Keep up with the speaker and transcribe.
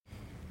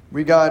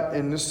We got,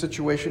 in this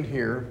situation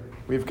here,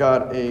 we've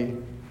got a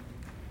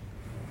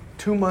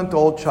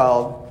 2-month-old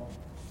child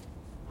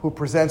who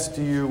presents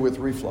to you with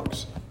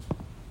reflux.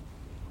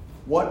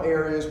 What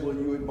areas will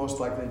you most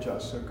likely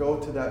adjust? So go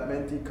to that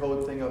Menti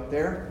code thing up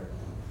there,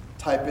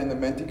 type in the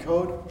Menti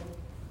code,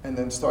 and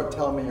then start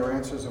telling me your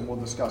answers and we'll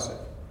discuss it.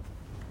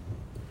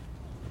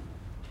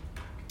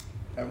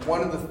 And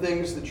one of the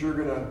things that you're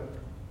going to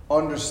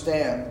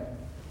understand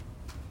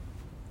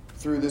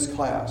through this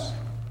class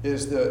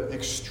is the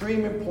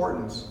extreme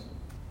importance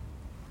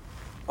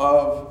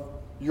of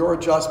your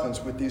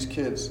adjustments with these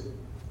kids.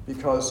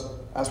 Because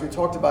as we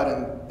talked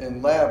about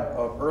in lab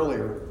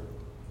earlier,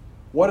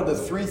 what are the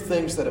 3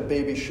 things that a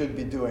baby should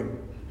be doing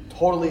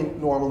totally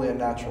normally and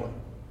naturally?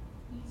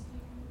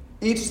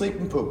 Eat, sleep,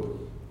 and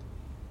poop.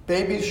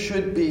 Babies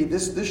should be,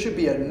 this should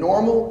be a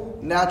normal,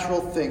 natural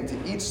thing to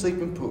eat, sleep,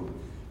 and poop.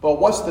 But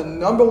what's the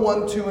number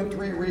 1, 2, and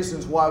 3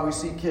 reasons why we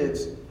see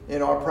kids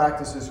in our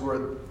practices who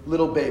are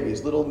little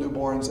babies, little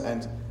newborns,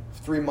 and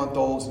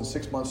 3-month-olds and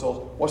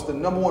 6-month-olds? What's the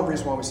number 1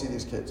 reason why we see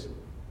these kids?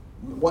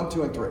 1,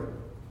 2, and 3.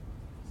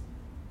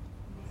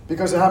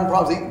 Because they're having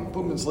problems eating,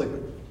 pooping, and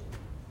sleeping.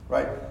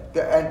 Right?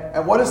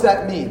 And what does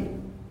that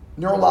mean?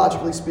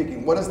 Neurologically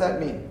speaking, what does that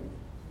mean?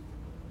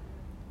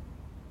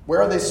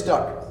 Where are they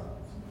stuck?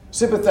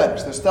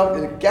 Sympathetics.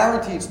 They're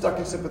guaranteed stuck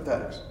in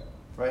sympathetics.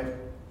 Right?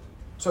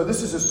 So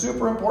this is a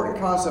super important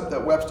concept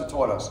that Webster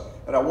taught us.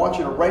 And I want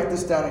you to write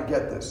this down and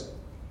get this.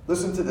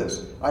 Listen to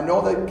this. I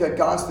know that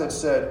Gonstead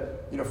said,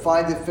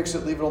 find it, fix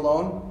it, leave it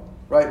alone.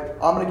 Right?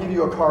 I'm going to give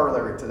you a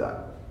corollary to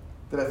that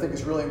I think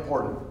is really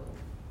important.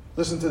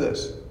 Listen to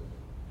this.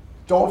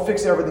 Don't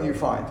fix everything you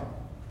find.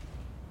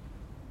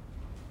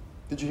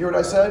 Did you hear what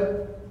I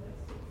said?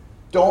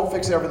 Don't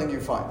fix everything you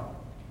find.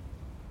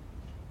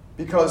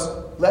 Because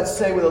let's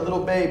say with a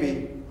little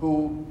baby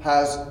who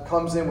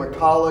comes in with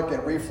colic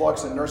and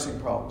reflux and nursing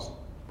problems,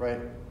 right?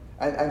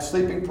 And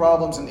sleeping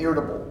problems and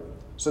irritable.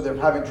 So they're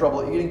having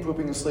trouble eating,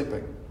 pooping, and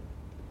sleeping.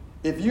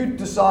 If you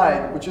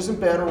decide, which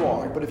isn't bad or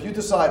wrong, but if you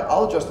decide,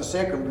 I'll adjust the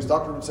sacrum, because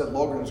Dr. Rubin said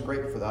Logan was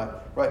great for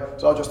that, right?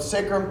 So I'll adjust the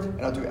sacrum,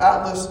 and I'll do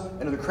atlas,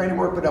 and I'll do cranial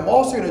work, but I'm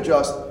also going to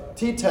adjust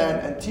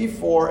T10, and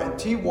T4, and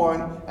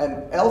T1,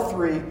 and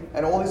L3,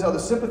 and all these other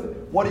sympathy.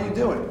 What are you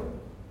doing?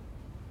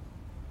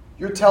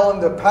 You're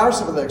telling the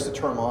parasympathetics to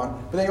turn on,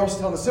 but then you're also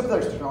telling the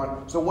sympathetics to turn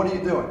on, so what are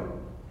you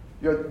doing?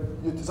 You're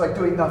just like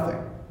doing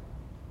nothing.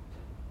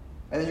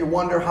 And then you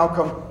wonder, how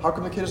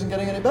come the kid isn't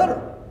getting any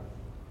better?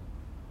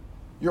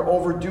 You're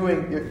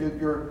overdoing,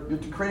 you're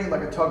creating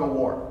like a tug of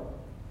war.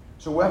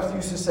 So Webster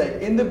used to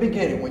say, in the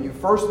beginning, when you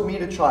first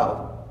meet a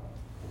child,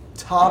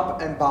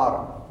 top and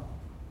bottom.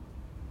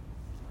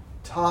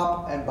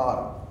 Top and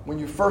bottom. When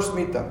you first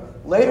meet them.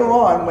 Later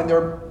on, when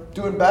they're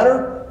doing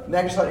better,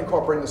 now you start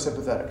incorporating the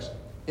sympathetics.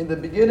 In the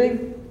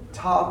beginning,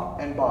 top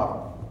and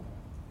bottom.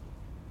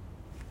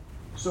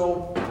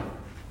 So,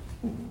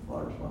 a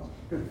lot of response.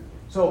 Good.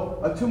 So,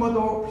 a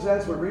 2-month-old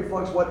presents with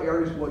reflux. What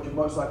areas would you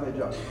most likely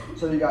adjust?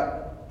 So you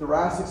got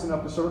thoracics and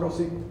upper cervical.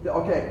 See,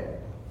 okay.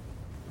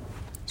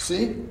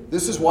 See,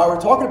 this is why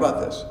we're talking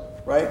about this,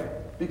 right?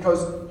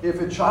 Because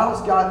if a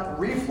child's got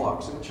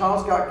reflux, if a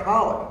child's got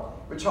colic,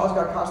 if a child's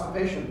got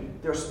constipation,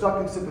 they're stuck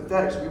in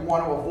sympathetics. We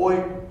want to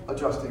avoid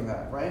adjusting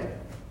that, right?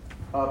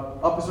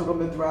 Upper cervical,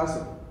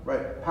 mid-thoracic,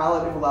 right?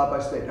 Palate if allowed by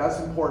state. That's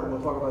important.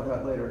 We'll talk about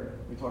that later.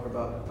 We talk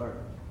about our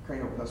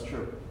cranial. That's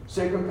true.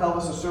 Sacrum,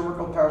 pelvis, and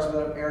cervical,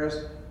 parasympathetic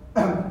areas.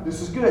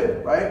 This is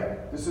good,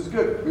 right? This is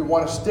good. We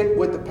want to stick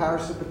with the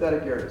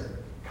parasympathetic areas.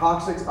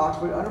 Coccyx,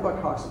 occiput. I don't know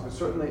about coccyx, but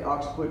certainly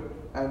occiput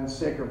and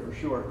sacrum for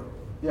sure.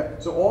 Yeah.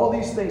 So all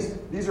these things,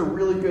 these are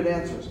really good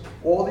answers.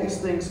 All these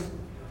things,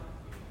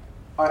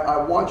 I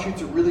want you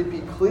to really be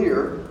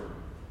clear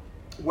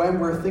when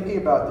we're thinking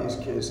about these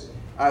kids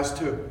as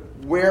to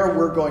where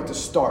we're going to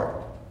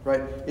start,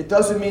 right? It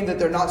doesn't mean that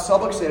they're not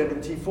subluxated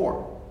in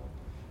T4.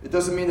 It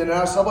doesn't mean that they're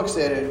not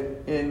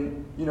subluxated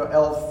in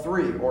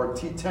L3 or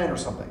T10 or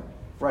something,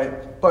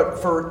 right? But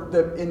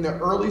in the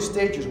early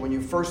stages, when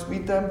you first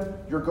meet them,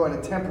 you're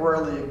going to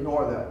temporarily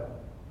ignore that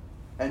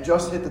and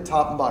just hit the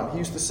top and bottom. He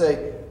used to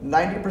say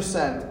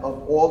 90%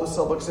 of all the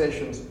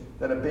subluxations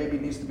that a baby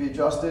needs to be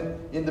adjusted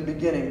in the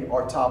beginning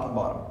are top and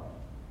bottom.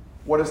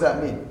 What does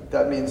that mean?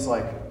 That means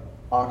like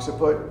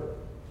occiput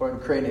or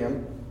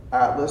cranium,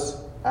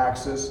 atlas,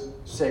 axis,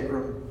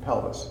 sacrum,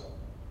 pelvis.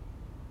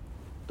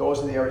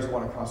 Those are the areas you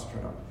want to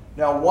concentrate on.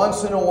 Now,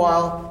 once in a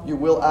while, you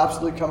will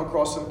absolutely come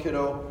across some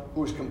kiddo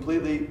who's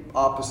completely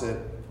opposite,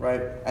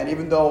 right? And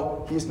even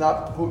though he's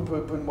not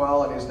pooping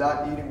well, and he's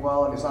not eating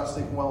well, and he's not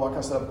sleeping well, all that kind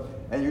of stuff,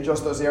 and you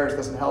adjust those areas,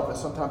 doesn't help, and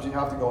sometimes you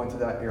have to go into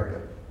that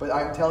area. But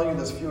I'm telling you,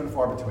 there's few and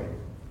far between.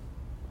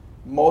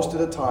 Most of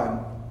the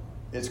time,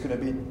 it's going to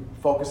be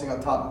focusing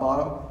on top and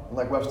bottom, and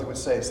like Webster would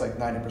say, it's like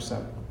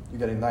 90%. You're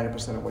getting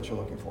 90% of what you're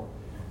looking for.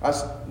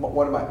 That's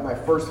one of my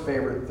first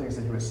favorite things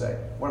that he would say.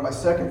 One of my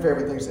second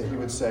favorite things that he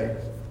would say,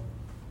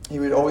 he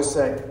would always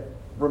say,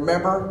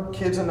 remember,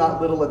 kids are not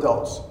little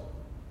adults.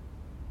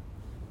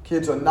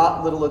 Kids are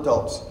not little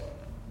adults.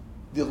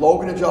 The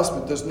Logan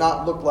adjustment does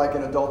not look like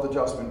an adult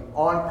adjustment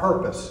on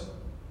purpose.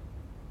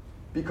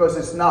 because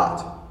it's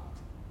not.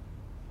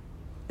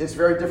 It's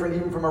very different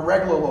even from a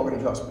regular Logan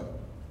adjustment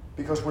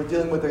because we're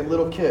dealing with a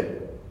little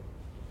kid.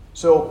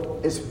 So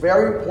it's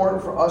very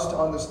important for us to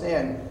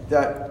understand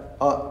that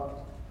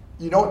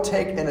you don't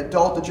take an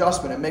adult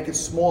adjustment and make it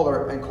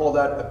smaller and call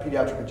that a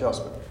pediatric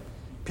adjustment.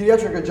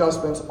 Pediatric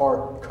adjustments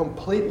are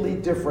completely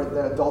different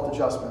than adult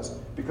adjustments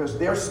because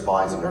their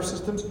spines and nerve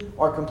systems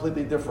are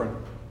completely different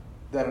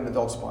than an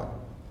adult spine.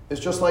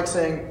 It's just like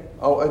saying,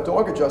 oh, a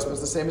dog adjustment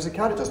is the same as a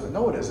cat adjustment.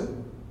 No, it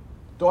isn't.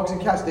 Dogs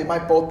and cats, they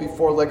might both be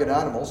four-legged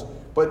animals,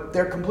 but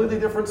they're completely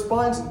different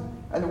spines,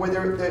 and the way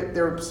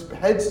their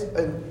heads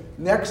and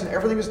necks and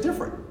everything is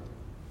different.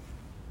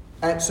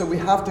 And so we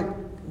have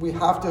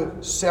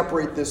to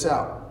separate this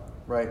out,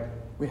 right?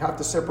 We have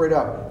to separate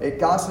out. A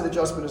Gosset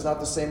adjustment is not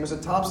the same as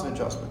a Thompson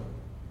adjustment.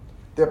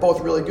 They're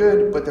both really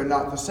good, but they're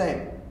not the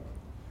same.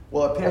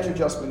 Well, a pediatric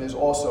adjustment is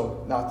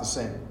also not the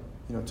same,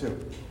 too.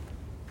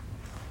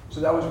 So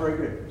that was very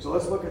good. So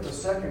let's look at the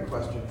second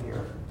question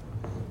here.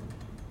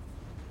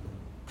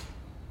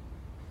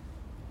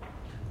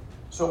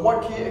 So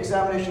what key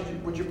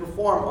examination would you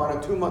perform on a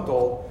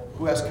 2-month-old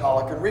who has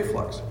colic and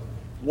reflux?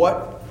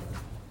 What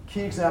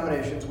key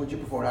examinations would you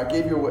perform? I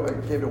gave it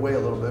away a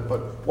little bit,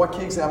 but what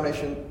key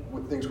examination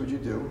things would you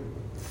do?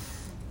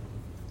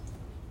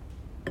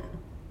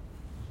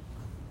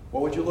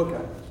 What would you look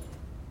at?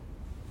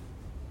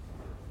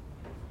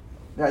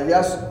 Now,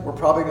 yes, we're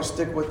probably going to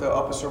stick with the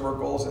upper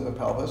cervicals and the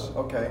pelvis.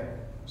 Okay,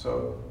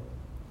 so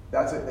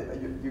that's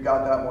it. You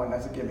got that one.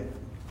 That's a gimme,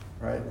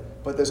 right?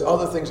 But there's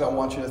other things I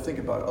want you to think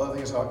about. Other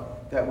things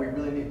that we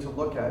really need to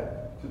look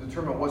at to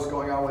determine what's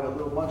going on with a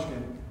little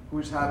munchkin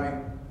who's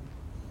having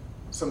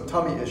some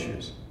tummy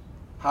issues.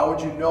 How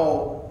would you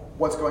know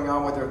what's going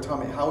on with their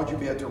tummy? How would you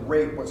be able to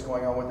rate what's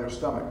going on with their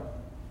stomach?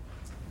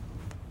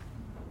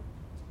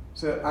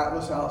 So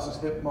atlas, analysis,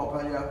 hip,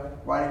 multi,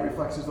 riding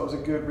reflexes, those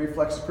are good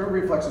reflexes.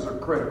 Primitive reflexes are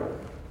critical.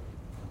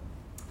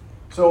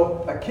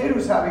 So a kid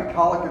who's having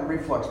colic and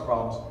reflux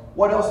problems,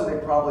 what else are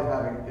they probably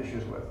having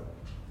issues with?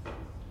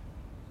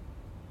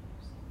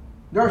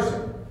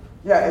 Nursing.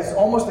 Yeah, it's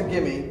almost a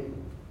gimme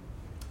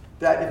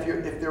that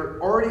if they're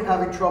already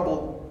having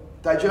trouble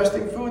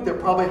digesting food, they're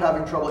probably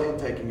having trouble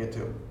intaking it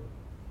too.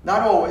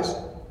 Not always,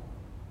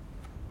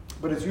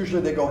 but it's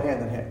usually they go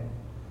hand in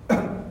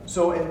hand.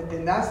 So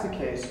and that's the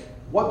case.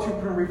 What two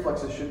primitive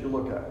reflexes should you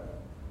look at?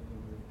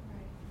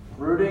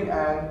 Rooting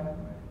and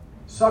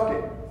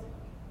sucking.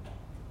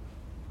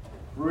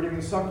 Rooting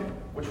and sucking,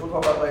 which we'll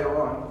talk about later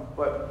on.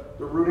 But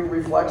the rooting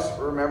reflex,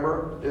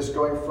 remember, is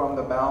going from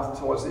the mouth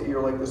towards the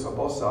ear like this on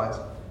both sides.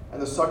 And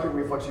the sucking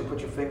reflex, you put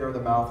your finger in the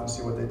mouth and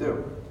see what they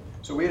do.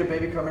 So we had a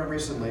baby come in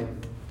recently,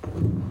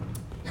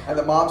 and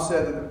the mom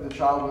said that the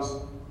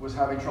child was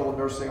having trouble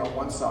nursing on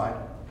one side.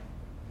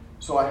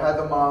 So I had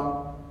the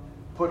mom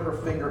put her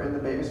finger in the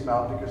baby's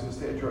mouth because in the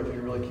state of Georgia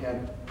you really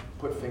can't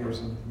put fingers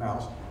in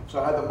mouths.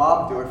 So I had the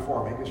mom do it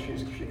for me because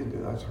she can do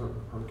that. That's her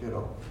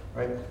kiddo,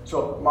 right?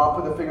 So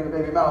mom put the finger in the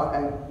baby's mouth,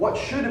 and what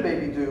should a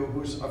baby do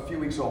who's a few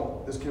weeks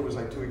old? This kid was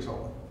like 2 weeks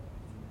old.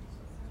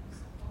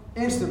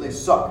 Instantly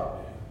suck.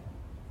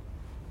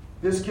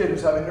 This kid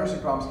who's having nursing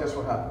problems, guess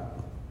what happened?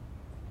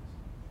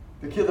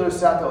 The kid literally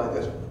sat there like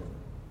this.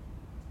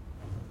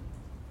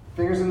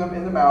 Fingers in the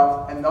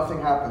mouth, and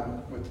nothing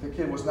happened. The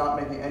kid was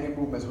not making any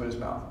movements with his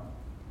mouth.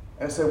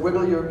 And I said,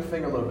 wiggle your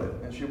finger a little bit.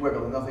 And she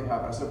wiggled, and nothing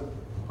happened. I said,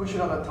 push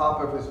it on the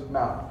top of his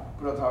mouth.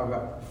 Put it on top of his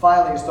mouth.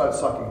 Finally, he started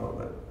sucking a little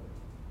bit.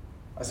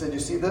 I said, you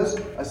see this?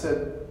 I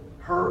said,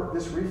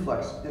 this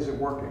reflex isn't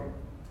working.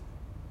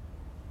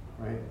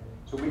 Right?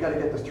 So we got to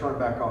get this turned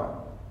back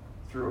on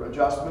through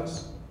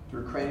adjustments,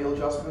 through cranial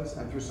adjustments,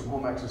 and through some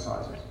home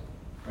exercises.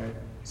 Right?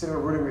 Same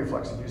with rooting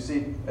reflex. If you see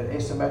an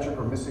asymmetric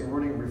or missing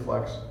rooting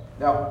reflex,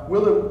 now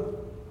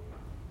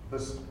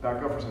let's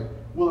back up for a second.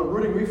 Will a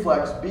rooting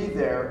reflex be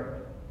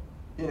there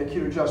in a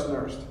kid who just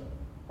nursed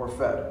or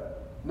fed?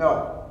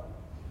 No.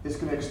 It's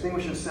going to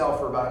extinguish itself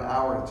for about an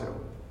hour or two.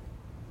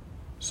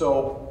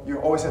 So you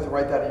always have to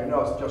write that in your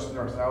notes, just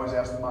nursed. And I always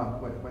ask the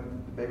mom,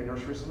 when the baby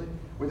nursed recently?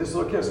 With this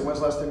little kid, I said, when's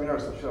the last time you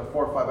nursed? She said,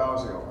 4 or 5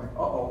 hours ago. I'm like,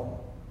 uh-oh,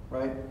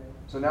 right?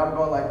 So now I'm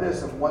going like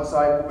this, and one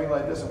side moving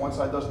like this, and one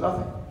side does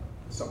nothing.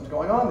 Something's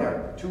going on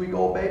there.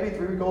 2-week-old baby,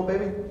 3-week-old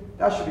baby.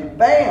 That should be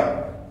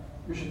bam!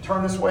 You should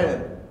turn this way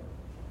in.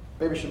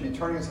 Baby should be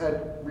turning his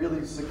head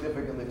really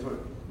significantly to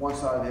one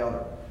side or the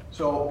other.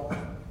 So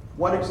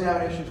what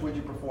examinations would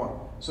you perform?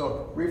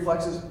 So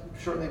reflexes,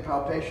 certainly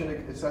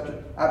palpation,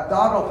 etc.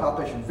 Abdominal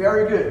palpation,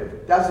 very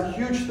good. That's a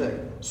huge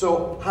thing.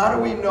 So how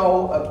do we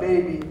know a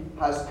baby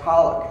has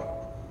colic?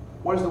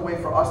 What is the way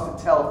for us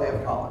to tell if they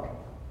have colic?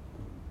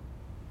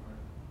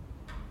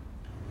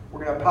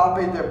 We're going to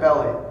palpate their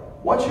belly.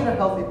 What should a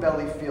healthy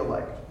belly feel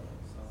like?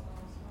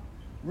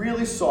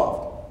 Really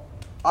soft.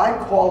 I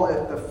call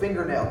it the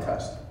fingernail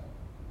test.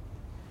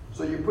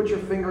 So you put your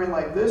finger in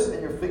like this,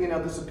 and your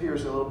fingernail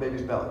disappears in a little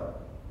baby's belly.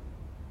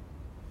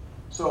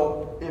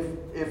 So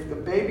if the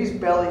baby's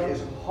belly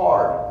is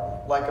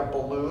hard, like a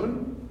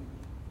balloon,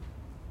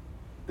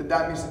 then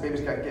that means the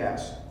baby's got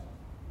gas.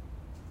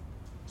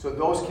 So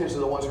those kids are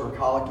the ones who are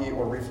colicky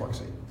or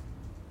refluxy.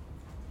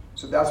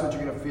 So that's what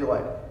you're going to feel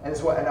like. And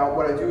now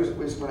what I do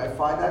is when I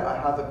find that, I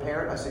have the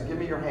parent, I say, give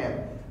me your hand.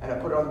 And I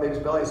put it on the baby's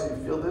belly. I say,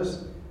 you feel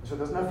this? So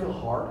doesn't that feel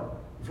hard?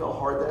 You feel how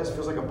hard that is? It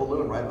feels like a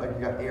balloon, right? Like you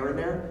got air in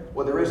there.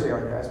 Well, there is air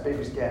in there. That's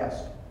baby's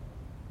gas.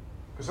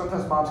 Because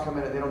sometimes moms come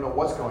in and they don't know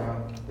what's going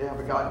on. They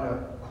haven't gotten a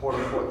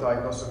quote-unquote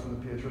diagnosis from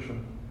the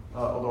pediatrician.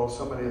 Although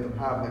so many of them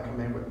have, and they come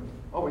in with,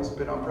 oh, he's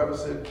been on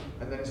Prevacid,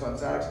 and then he's on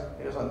Xanax,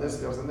 and he's on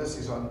this,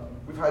 he's on.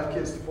 We've had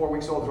kids 4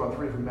 weeks old who are on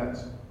 3 different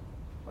meds.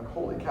 Like,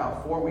 holy cow,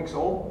 4 weeks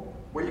old?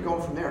 Where are you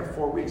going from there at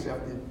 4 weeks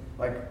after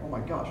like, oh my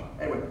gosh.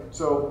 Anyway,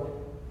 so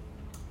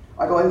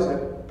I go like this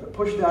and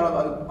push down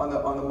on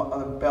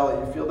the belly.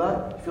 You feel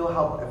that? You feel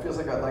how it feels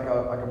like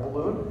a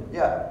balloon?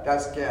 Yeah,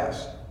 that's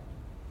gas.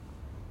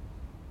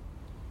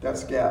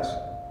 That's gas.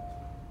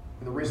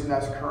 And the reason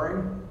that's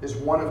occurring is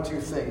one of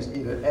two things.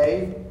 Either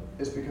A,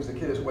 is because the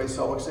kid is way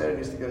subluxated,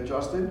 needs to get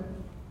adjusted,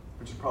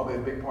 which is probably a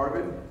big part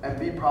of it, and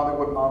B, probably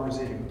what mom is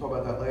eating. We'll talk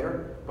about that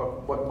later,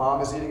 but what mom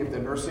is eating if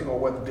they're nursing, or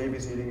what the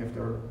baby's eating if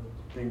they're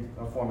being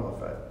formula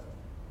fed.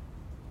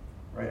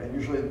 Right? And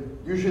usually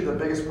the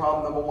biggest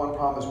problem, number one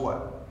problem is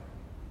what?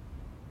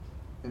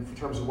 In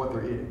terms of what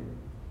they're eating,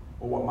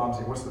 or what mom's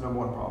eating. What's the number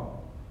one problem?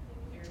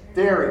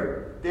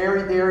 Dairy. Dairy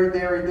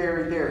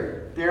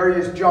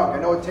is junk. I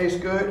know it tastes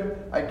good.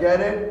 I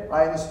get it.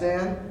 I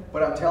understand.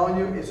 But I'm telling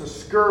you, it's a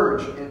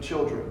scourge in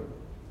children.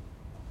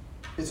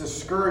 It's a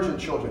scourge in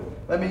children.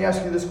 Let me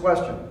ask you this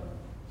question.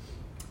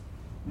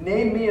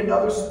 Name me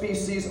another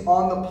species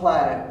on the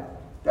planet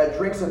that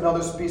drinks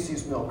another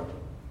species' milk.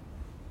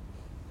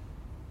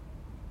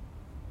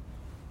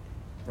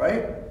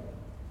 Right?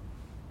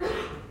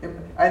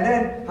 And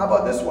then, how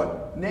about this one?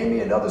 Name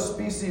me another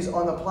species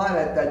on the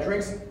planet that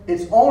drinks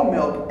its own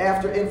milk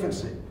after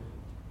infancy.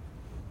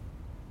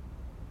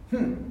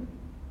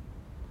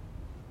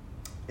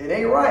 It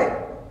ain't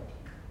right.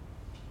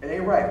 It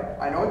ain't right.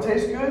 I know it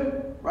tastes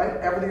good, right?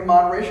 Everything in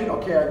moderation.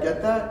 Okay, I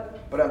get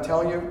that. But I'm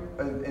telling you,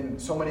 in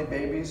so many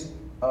babies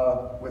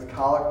with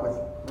colic, with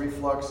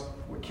reflux,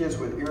 with kids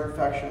with ear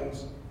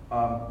infections,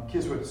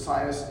 kids with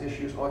sinus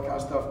issues, all that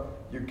kind of stuff,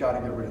 you've got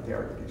to get rid of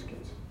dairy with these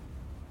kids.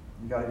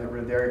 You've got to get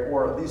rid of dairy,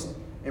 or at least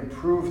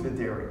improve the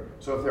dairy.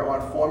 So if they're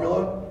on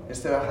formula,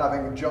 instead of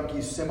having junky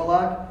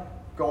Similac,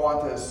 go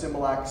on to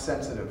Similac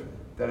sensitive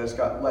that has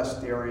got less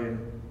dairy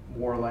and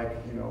more like,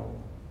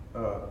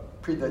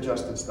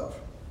 pre-digested stuff.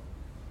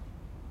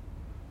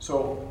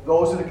 So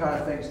those are the kind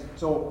of things.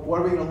 So what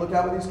are we going to look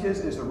at with these kids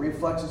is the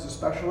reflexes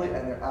especially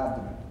and their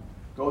abdomen.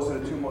 Those are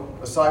the two most,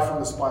 aside from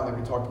the spine that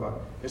we talked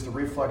about, is the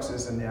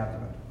reflexes and the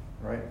abdomen,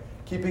 right?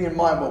 Keeping in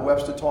mind what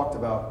Webster talked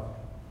about,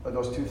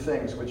 those two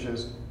things, which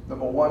is,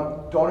 number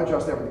one, don't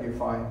adjust everything you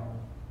find.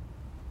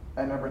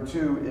 And number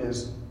two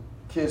is,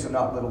 kids are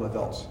not little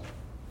adults.